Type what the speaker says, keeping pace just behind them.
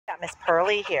Miss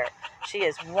Pearlie here. She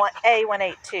is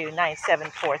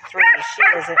A1829743. She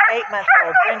is an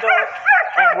 8-month-old brindle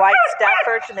and white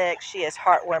Stafford's mix. She is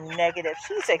heartworm negative.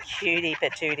 She's a cutie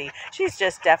patootie. She's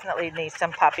just definitely needs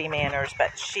some puppy manners,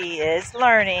 but she is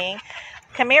learning.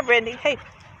 Come here, Brindy. Hey,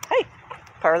 hey,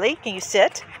 Pearlie, can you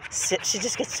sit? Sit. She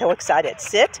just gets so excited.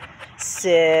 Sit,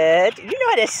 sit. You know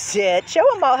how to sit. Show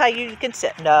them all how you can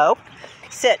sit. No,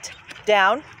 sit.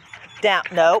 Down, down.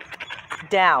 No,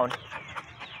 down,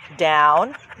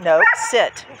 down. No,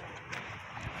 sit.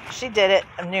 She did it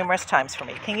numerous times for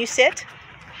me. Can you sit?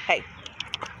 Hey,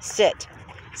 sit,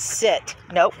 sit.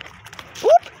 Nope.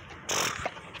 Whoop.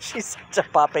 She's such a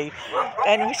puppy.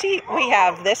 And we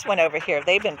have this one over here.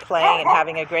 They've been playing and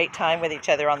having a great time with each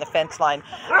other on the fence line.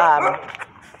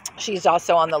 She's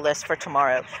also on the list for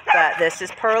tomorrow. But this is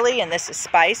Pearlie and this is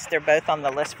Spice. They're both on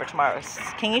the list for tomorrow.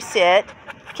 Can you sit?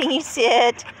 Can you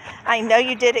sit? I know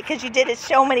you did it because you did it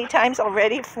so many times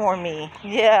already for me.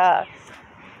 Yeah.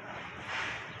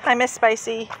 Hi, Miss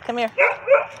Spicy. Come here.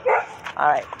 All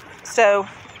right. So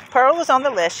Pearl is on the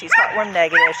list. She's heartworm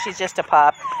negative. She's just a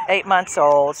pup, 8 months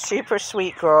old, super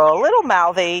sweet girl, a little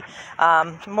mouthy,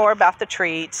 more about the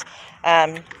treats.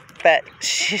 But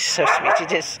she's so sweet. She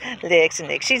just licks and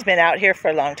licks. She's been out here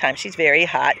for a long time. She's very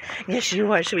hot. Yes,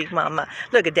 you are, sweet mama.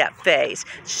 Look at that face.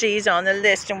 She's on the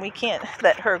list, and we can't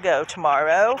let her go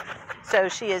tomorrow. So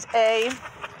she is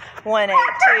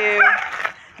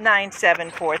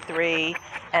A1829743,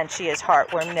 and she is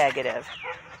heartworm negative.